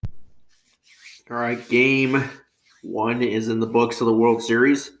All right, game one is in the books of the World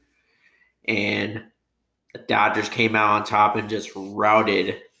Series, and the Dodgers came out on top and just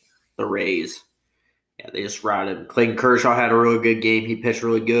routed the Rays. Yeah, they just routed them. Clayton Kershaw had a really good game. He pitched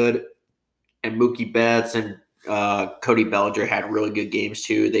really good. And Mookie Betts and Cody Bellinger had really good games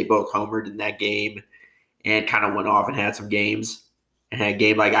too. They both homered in that game and kind of went off and had some games. And had a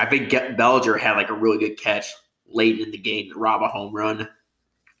game like I think Bellinger had like a really good catch late in the game to rob a home run.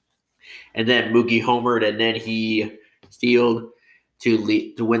 And then Mookie homered, and then he stealed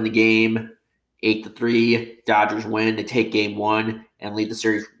to win the game 8-3. Dodgers win to take game one and lead the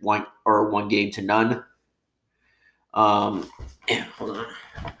series one game to none. Hold on.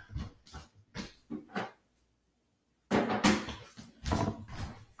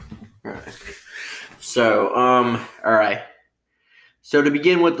 All right. So, all right. So to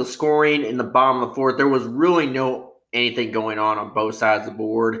begin with the scoring in the bottom of the fourth, there was really no anything going on both sides of the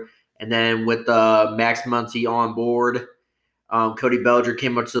board. And then with Max Muncy on board, Cody Bellinger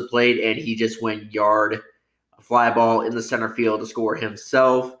came up to the plate and he just went yard, a fly ball in the center field to score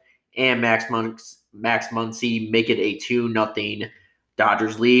himself, and Max Muncy make it a 2-0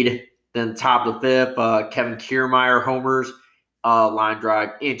 Dodgers lead. Then top of the fifth, Kevin Kiermaier homers, line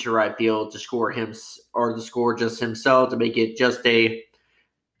drive into right field to score just himself to make it just a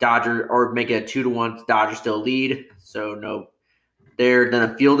Dodger or make it a 2-1 Dodgers still lead. So no there. Then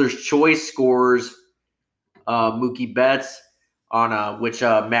a fielder's choice scores Mookie Betts on which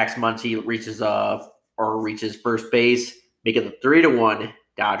Max Muncy reaches first base, making the 3-1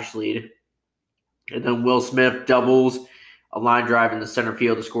 Dodgers lead. And then Will Smith doubles a line drive in the center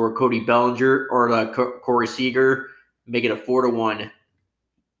field to score Cody Bellinger or Corey Seager, make it a 4-1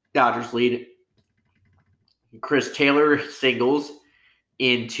 Dodgers lead. Chris Taylor singles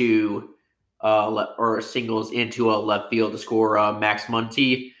into a left field to score Max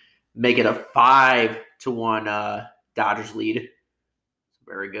Muncy, make it a 5-1 Dodgers lead.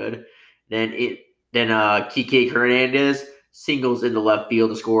 Very good. Then Kike Hernandez singles into left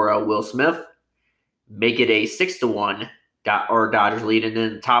field to score Will Smith, make it a 6-1 Dodgers lead. And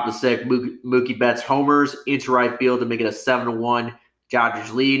then top of the sixth, Mookie Betts homers into right field to make it a 7-1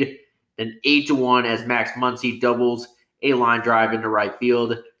 Dodgers lead. Then 8-1 as Max Muncy doubles a line drive into right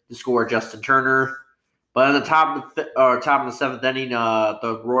field to score Justin Turner. But on the top of the seventh inning,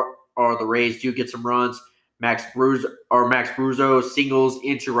 the Rays do get some runs. Max Bruzzo singles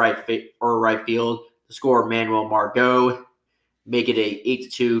into right field to score Manuel Margot, make it a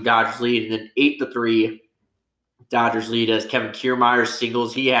 8-2 Dodgers lead, and then 8-3 Dodgers lead as Kevin Kiermaier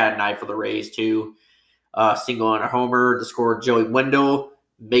singles. He had a night for the Rays too. Single on a homer to score Joey Wendell,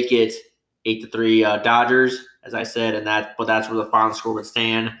 make it 8-3 Dodgers, as I said, but that's where the final score would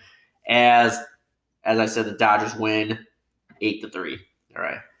stand. As I said, the Dodgers win 8-3. All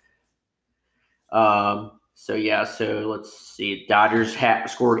right. So let's see. Dodgers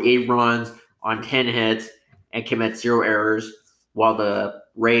scored 8 runs on 10 hits and commit 0 errors, while the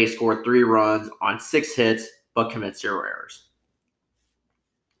Rays scored 3 runs on 6 hits but commit 0 errors.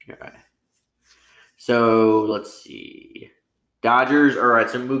 All right. So let's see. Dodgers. All right.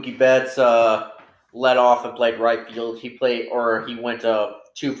 So Mookie Betts led off and played right field. He went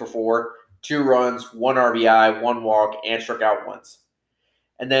 2 for 4, 2 runs, 1 RBI, 1 walk, and struck out once.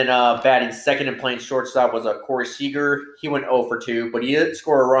 And then batting second and playing shortstop was Corey Seager. He went 0 for 2, but he didn't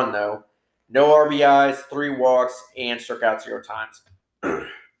score a run though. No RBIs, 3 walks, and struck out 0 times.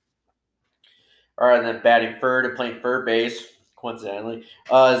 All right, and then batting third and playing third base, coincidentally,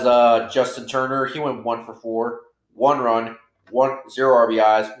 is Justin Turner. He went 1 for 4, 1 run, 0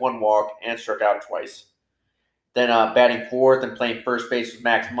 RBIs, 1 walk, and struck out twice. Then batting fourth and playing first base was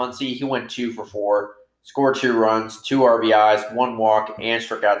Max Muncy. He went 2 for 4, scored 2 runs, 2 RBIs, 1 walk, and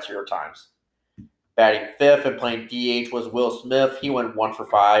struck out 0 times. Batting fifth and playing DH was Will Smith. He went 1 for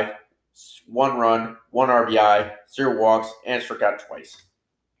 5, 1 run, 1 RBI, 0 walks, and struck out twice.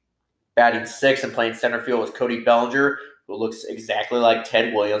 Batting sixth and playing center field was Cody Bellinger, who looks exactly like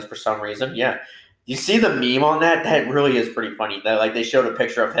Ted Williams for some reason. Yeah. You see the meme on that? That really is pretty funny. That they showed a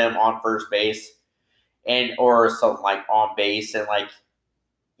picture of him on first base or something like on base, and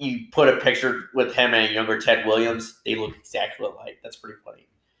you put a picture with him and a younger Ted Williams. They look exactly alike. That's pretty funny.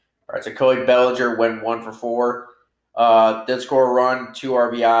 All right, so Cody Bellinger went 1 for 4. Did score a run, 2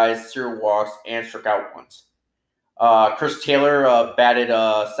 RBIs, 0 walks, and struck out once. Chris Taylor batted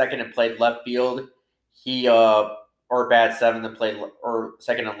second and played left field. He batted seventh and played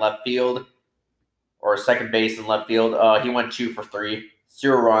second and left field, or second base and left field. He went 2 for 3,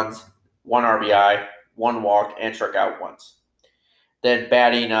 0 runs, 1 RBI, 1 walk, and struck out once. Then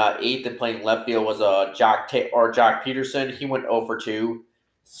batting eighth and playing left field was Jock Peterson. He went 0 for 2,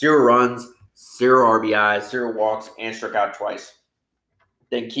 0 runs, 0 RBIs, 0 walks, and struck out twice.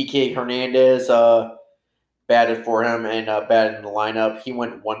 Then Kike Hernandez batted for him and batted in the lineup. He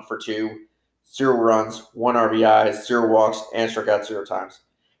went 1 for 2, 0 runs, 1 RBI, 0 walks, and struck out 0 times.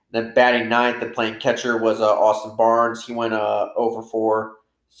 Then batting ninth and playing catcher was Austin Barnes. He went 0 for 4,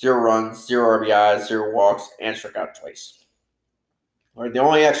 0 runs, 0 RBIs, 0 walks, and struck out twice. All right, the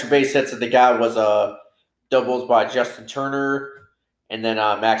only extra base hits that they got was doubles by Justin Turner and then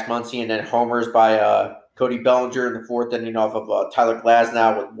Max Muncy, and then homers by Cody Bellinger in the fourth inning off of Tyler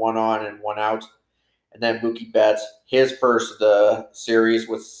Glasnow with 1 on and 1 out. And then Mookie Betts, his first of the series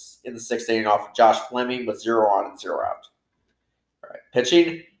was in the sixth inning off of Josh Fleming with 0 on and 0 out. All right,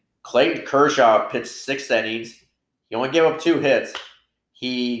 pitching, Clayton Kershaw pitched 6 innings. He only gave up 2 hits.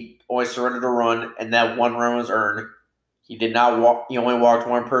 He only surrendered a run, and that 1 run was earned. He did not walk. He only walked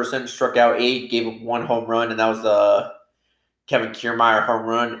 1 person, struck out 8, gave up 1 home run, and that was the Kevin Kiermaier home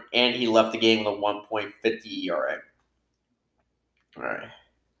run, and he left the game with a 1.50 ERA. All right,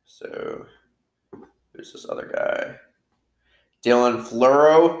 so who's this other guy? Dylan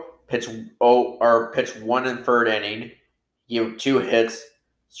Floro pitched 1 1/3 inning. He gave 2 hits,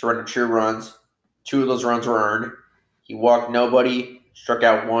 surrendered 2 runs. 2 of those runs were earned. He walked nobody, struck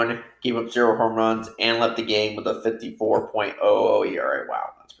out 1, gave up 0 home runs, and left the game with a 54.00 ERA.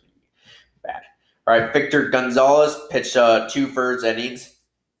 Wow, that's pretty bad. All right, Victor Gonzalez pitched 2/3 innings,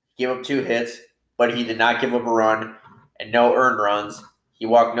 gave up 2 hits, but he did not give up a run and no earned runs. He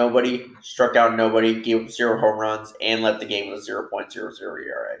walked nobody, struck out nobody, gave up 0 home runs, and left the game with a 0.00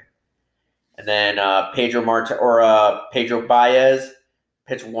 ERA. And then Pedro Baez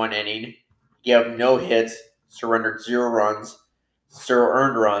pitched 1 inning, gave up no hits, surrendered 0 runs, 0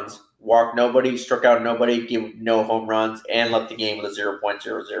 earned runs, walked nobody, struck out nobody, gave up no home runs, and left the game with a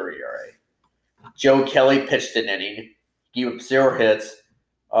 0.00 ERA. Joe Kelly pitched an inning, gave up 0 hits,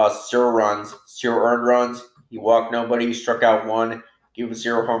 0 runs, 0 earned runs. He walked nobody, struck out 1, gave up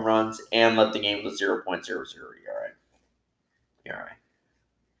 0 home runs, and left the game with a 0.00 ERA.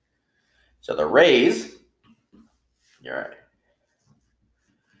 So the Rays,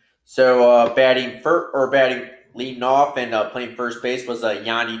 So batting leading off and playing first base was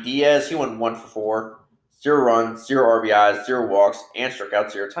Yandy Diaz. He went 1 for 4, 0 runs, 0 RBIs, 0 walks, and struck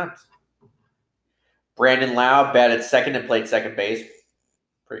out 0 times. Brandon Lowe batted second and played second base,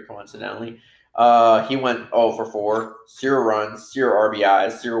 pretty coincidentally. He went 0 for 4, 0 runs, 0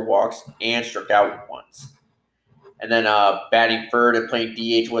 RBIs, 0 walks, and struck out once. And then batting third and playing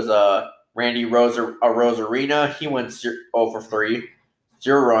DH was Randy Rosarina. He went 0 for 3,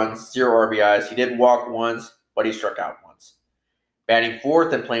 0 runs, 0 RBIs. He didn't walk once, but he struck out once. Batting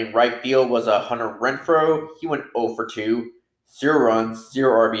fourth and playing right field was Hunter Renfroe. He went 0 for 2, 0 runs,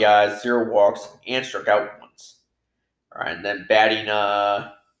 0 RBIs, 0 walks, and struck out once. All right, and then batting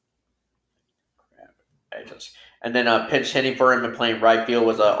pinch hitting for him and playing right field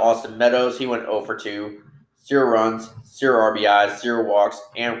was Austin Meadows. He went 0 for 2, 0 runs, 0 RBIs, 0 walks,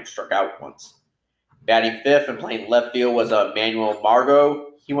 and struck out once. Batting fifth and playing left field was Manuel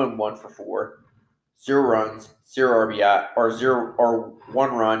Margot. He went 1 for 4, 0 runs, 0 RBI, or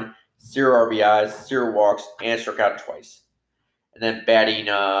 1 run, 0 RBIs, 0 walks, and struck out twice. And then batting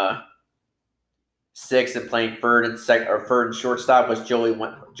sixth and playing third and shortstop was Joey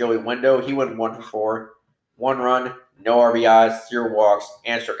Wendo. He went 1 for 4, 1 run, no RBIs, 0 walks,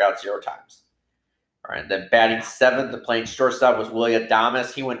 and struck out 0 times. All right, and then batting seventh and playing shortstop was Willie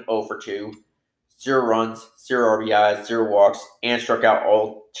Adames. He went 0 for 2, 0 runs, 0 RBIs, 0 walks, and struck out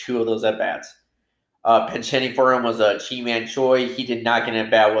all 2 of those at-bats. Pinch hitting for him was Chi-Man Choi. He did not get an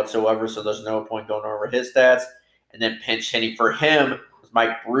at-bat whatsoever, so there's no point going over his stats. And then pinch hitting for him was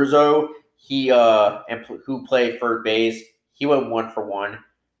Mike Bruzzo. Who played third base. He went 1 for 1,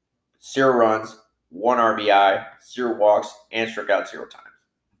 0 runs, 1 RBI, 0 walks, and struck out 0 times.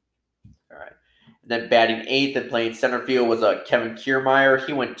 All right. And then batting eighth and playing center field was Kevin Kiermaier.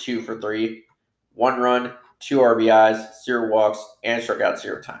 He went 2 for 3, 1 run, 2 RBIs, 0 walks, and struck out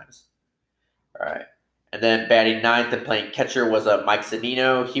 0 times. All right. And then batting ninth and playing catcher was Mike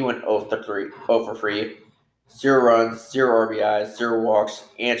Zunino. He went 0 for 3, 0 runs, 0 RBIs, 0 walks,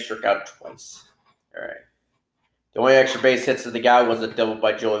 and struck out twice. All right. The only extra base hits of the guy was a double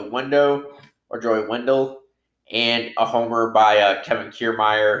by Joey Wendell, and a homer by Kevin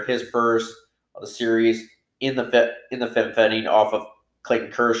Kiermaier, his first of the series in the fifth inning off of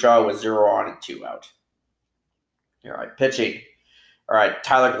Clayton Kershaw with 0 on and 2 out. All right, pitching. All right,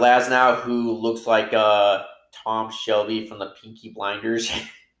 Tyler Glasnow, who looks like Tom Shelby from the Pinky Blinders.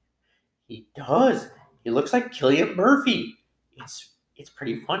 He does. He looks like Cillian Murphy. It's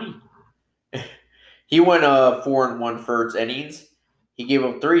pretty funny. He went 4 1/3 innings. He gave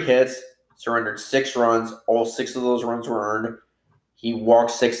up 3 hits, surrendered 6 runs. All 6 of those runs were earned. He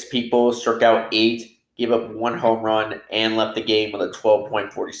walked 6 people, struck out 8, gave up 1 home run, and left the game with a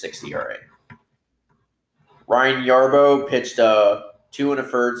 12.46 ERA. Ryan Yarbrough pitched 2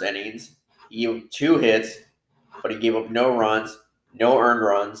 1/3 innings. He gave 2 hits, but he gave up no runs, no earned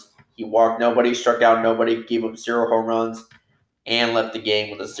runs. He walked nobody, struck out nobody, gave up 0 home runs, and left the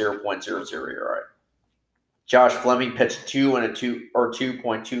game with a 0.00 ERA. Josh Fleming pitched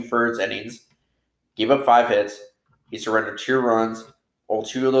 2.2 innings, gave up 5 hits. He surrendered 2 runs. All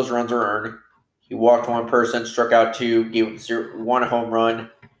 2 of those runs were earned. He walked 1 person, struck out 2, gave up 1 home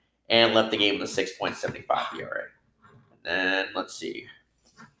run, and left the game with a 6.75 ERA. And then let's see.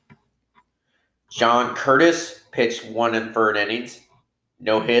 John Curtis pitched 1 1/3 innings,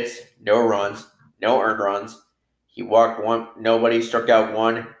 no hits, no runs, no earned runs. He walked 1, nobody, struck out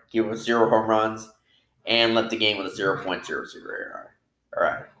 1, gave up 0 home runs, and left the game with a 0.00 ERA. All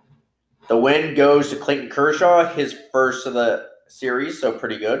right. The win goes to Clayton Kershaw, his first of the series, so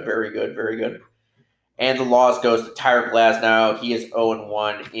pretty good, very good, very good. And the loss goes to Tyler Glasnow. He is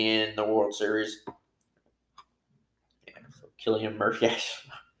 0-1 in the World Series. Yeah, so Killian Murphy, yes.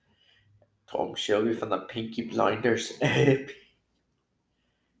 Tom Shelby from the Pinky Blinders. Yeah.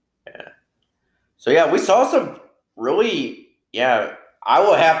 So yeah, we saw some really, I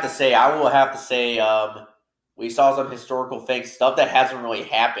will have to say, we saw some historical things, stuff that hasn't really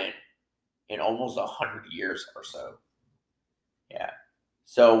happened in almost 100 years or so. Yeah.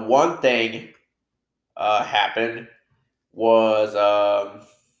 So one thing happened was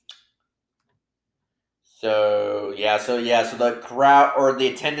so the crowd or the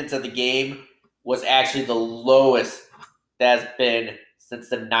attendance at the game was actually the lowest that's been since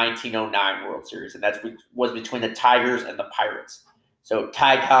the 1909 World Series, and that was between the Tigers and the Pirates. So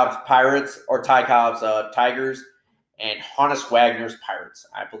Ty Cobb's Tigers and Honus Wagner's Pirates.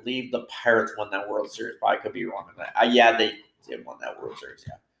 I believe the Pirates won that World Series, but I could be wrong on that. They did win that World Series,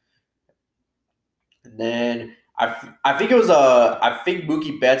 yeah. And then I think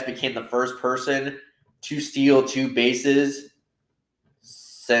Mookie Betts became the first person to steal 2 bases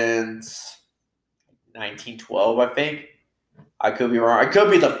since 1912, I think. I could be wrong. I could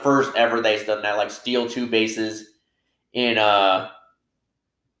be the first ever they've done that, like steal 2 bases in a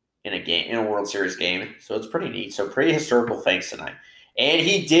World Series game. So it's pretty neat. So pretty historical things tonight. And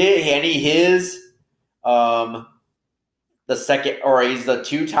he's the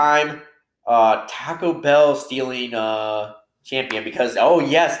 2-time Taco Bell stealing champion because,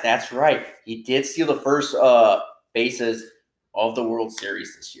 yes, that's right. He did steal the first bases of the World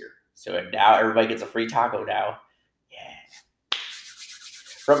Series this year. So now everybody gets a free taco now. Yeah.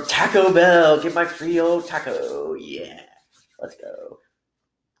 From Taco Bell, get my free old taco. Yeah. Let's go.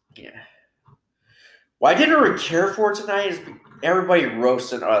 Yeah. Why I didn't really care for it tonight is everybody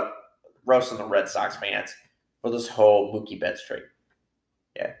roasting the Red Sox fans for this whole Mookie Betts trade.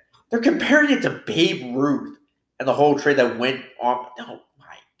 Yeah. They're comparing it to Babe Ruth and the whole trade that went on. Oh,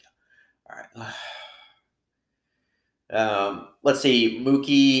 my God. All right. Let's see.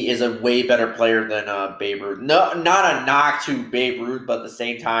 Mookie is a way better player than Babe Ruth. No, not a knock to Babe Ruth, but at the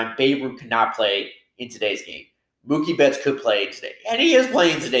same time, Babe Ruth could not play in today's game. Mookie Betts could play today, and he is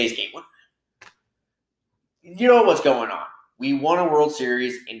playing today's game. You know what's going on. We won a World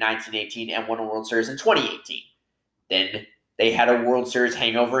Series in 1918 and won a World Series in 2018. Then they had a World Series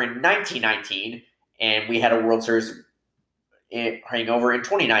hangover in 1919, and we had a World Series hangover in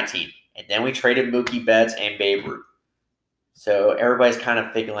 2019. And then we traded Mookie Betts and Babe Ruth. So everybody's kind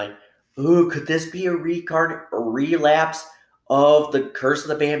of thinking like, ooh, could this be a relapse of the curse of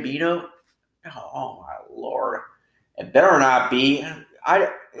the Bambino? Oh, my Lord. It better not be.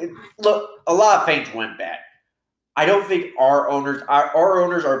 Look, a lot of things went bad. I don't think our owners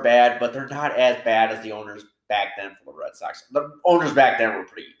are bad, but they're not as bad as the owners back then for the Red Sox. The owners back then were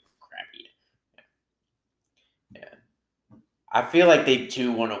pretty crappy. Yeah. I feel like they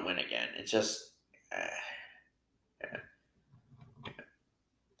too want to win again. It's just,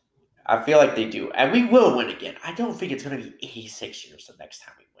 I feel like they do, and we will win again. I don't think it's going to be 86 years the next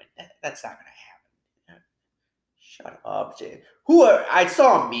time we win. That's not going to happen. Shut up, Jay. I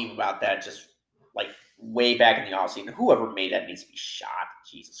saw a meme about that just like way back in the offseason. Whoever made that needs to be shot.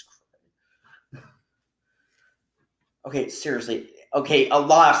 Jesus Christ. Okay, seriously. Okay, a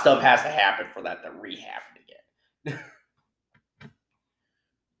lot of stuff has to happen for that to re-happen again.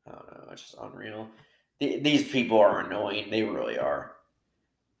 I don't know. It's just unreal. These people are annoying. They really are.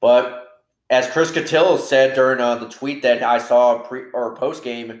 But as Chris Cotillo said during the tweet that I saw post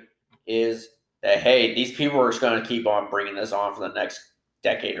game is that, hey, these people are just going to keep on bringing this on for the next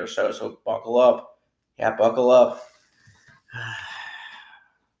decade or so. So buckle up. Yeah, buckle up.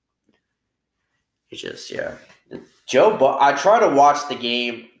 It's just, yeah. But I tried to watch the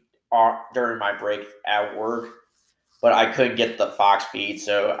game during my break at work, but I couldn't get the Fox feed,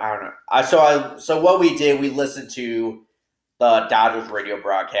 so I don't know. So what we did, we listened to the Dodgers radio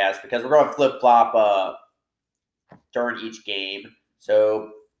broadcast because we're going to flip flop during each game.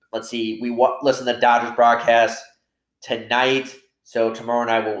 So let's see, we listen to the Dodgers broadcast tonight. So tomorrow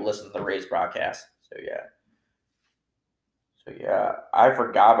night we'll listen to the Rays broadcast. So yeah, I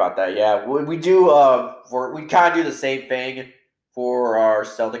forgot about that. Yeah, we do. We kind of do the same thing for our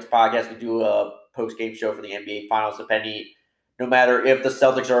Celtics podcast. We do a post game show for the NBA Finals, no matter if the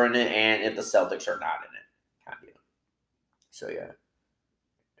Celtics are in it and if the Celtics are not in it. Kind of. So yeah.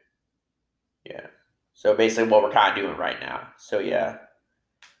 So basically, what we're kind of doing right now. So yeah.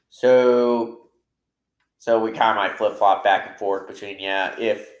 So we kind of might flip flop back and forth between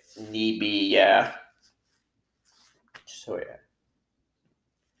if need be, yeah. So yeah.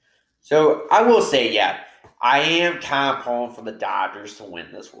 So I will say, yeah, I am kind of pulling for the Dodgers to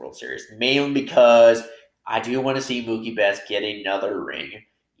win this World Series, mainly because I do want to see Mookie Betts get another ring,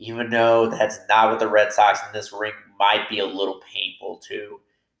 even though that's not with the Red Sox, and this ring might be a little painful too,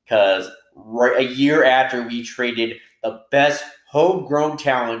 because a year after we traded the best homegrown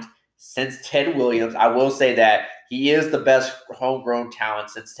talent since Ted Williams, I will say that he is the best homegrown talent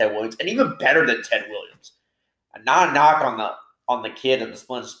since Ted Williams, and even better than Ted Williams. Not a knock on the kid and the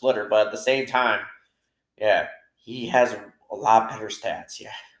splitter, but at the same time, yeah, he has a lot better stats.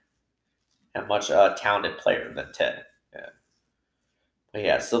 Yeah, and much talented player than Ted. Yeah, but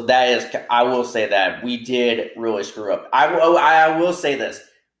yeah. So that is, I will say that we did really screw up. I will say this: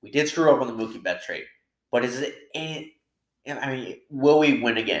 we did screw up on the Mookie Betts trade, but is it? I mean, will we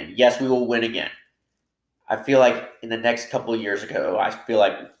win again? Yes, we will win again. I feel like in the next couple of years ago, I feel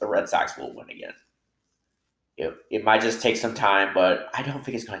like the Red Sox will win again. It might just take some time, but I don't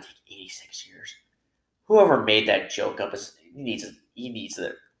think it's going to take 86 years. Whoever made that joke up he needs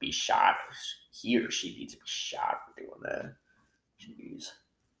to be shot. He or she needs to be shot for doing that. Jeez.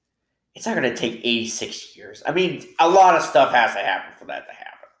 It's not going to take 86 years. I mean, a lot of stuff has to happen for that to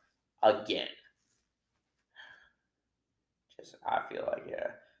happen. Again. I feel like, yeah.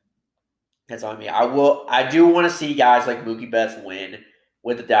 That's on me. I do want to see guys like Mookie Betts win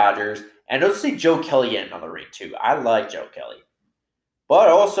with the Dodgers. And I'll see Joe Kelly get another ring too. I like Joe Kelly. But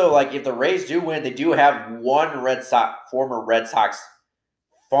also, like, if the Rays do win, they do have one former Red Sox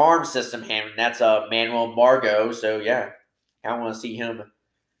farm system hand, and that's Manuel Margot. So yeah, I want to see him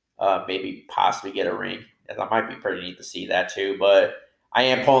maybe possibly get a ring. And that might be pretty neat to see that too. But I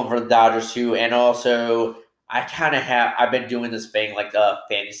am pulling for the Dodgers too, and also I've been doing this thing like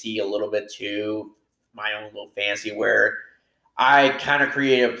fantasy a little bit too, my own little fantasy where I kind of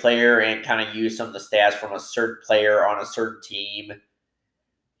create a player and kind of use some of the stats from a certain player on a certain team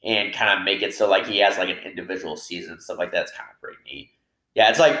and kind of make it so like he has like an individual season and stuff like that. It's kind of pretty neat. Yeah,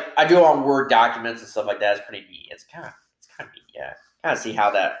 it's like I do it on Word documents and stuff like that. It's pretty neat. It's kind of neat. Yeah, kind of see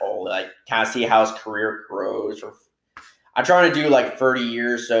how that all like kind of see how his career grows. Or I'm trying to do like 30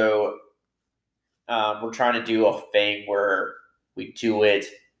 years, so we're trying to do a thing where we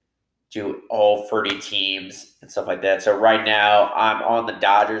do all 30 teams and stuff like that. So right now I'm on the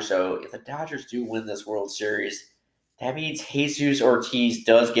Dodgers. So if the Dodgers do win this World Series, that means Jesus Ortiz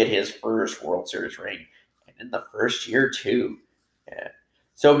does get his first World Series ring, and in the first year too. Yeah.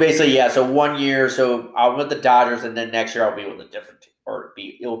 So basically, yeah. So 1 year. So I'll with the Dodgers, and then next year I'll be with a different team, or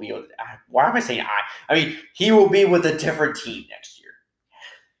it'll be with. Why am I saying I? I mean, he will be with a different team next year.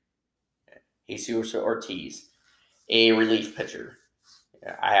 Jesus Ortiz, a relief pitcher.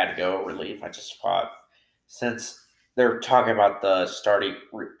 Yeah, I had to go relief. I just thought since they're talking about the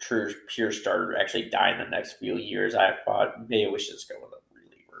true pure starter actually dying the next few years, I thought maybe we should just go with a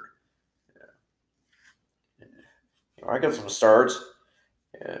reliever. Yeah. I got some starts.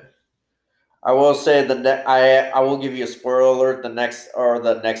 Yeah. I will say I will give you a spoiler alert. The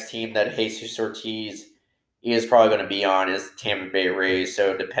next team that Jesus Ortiz is probably going to be on is Tampa Bay Rays.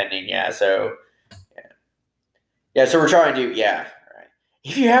 So depending, yeah. So yeah. So we're trying to do yeah.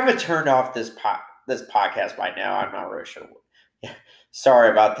 If you haven't turned off this podcast by now, I'm not really sure. Yeah,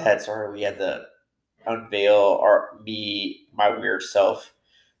 sorry about that. Sorry, we had to unveil my weird self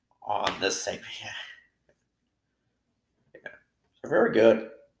on this segment. Yeah. So very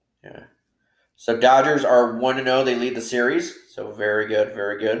good. Yeah. So Dodgers are 1-0. They lead the series. So very good,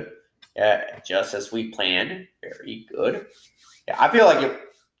 very good. Yeah, just as we planned. Very good. Yeah, I feel like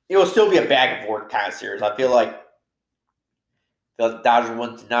it will still be a back and forth kind of series. I feel like the Dodgers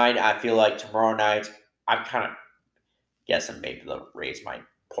won tonight. I feel like tomorrow night, I'm kind of guessing maybe the Rays might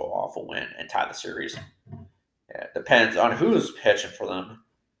pull off a win and tie the series. Yeah, it depends on who's pitching for them.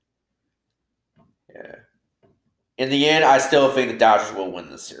 Yeah. In the end, I still think the Dodgers will win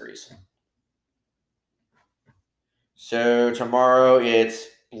this series. So tomorrow it's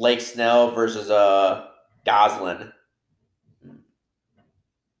Blake Snell versus Goslin.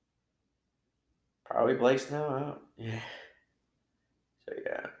 Probably Blake Snell. Yeah. So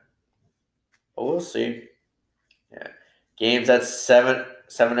yeah. But we'll see. Yeah. Games at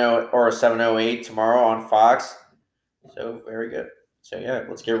 7:0 or 7:08 tomorrow on Fox. So very good. So yeah,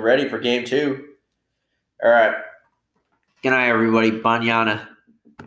 let's get ready for game 2. All right. Good night, everybody. Banyana.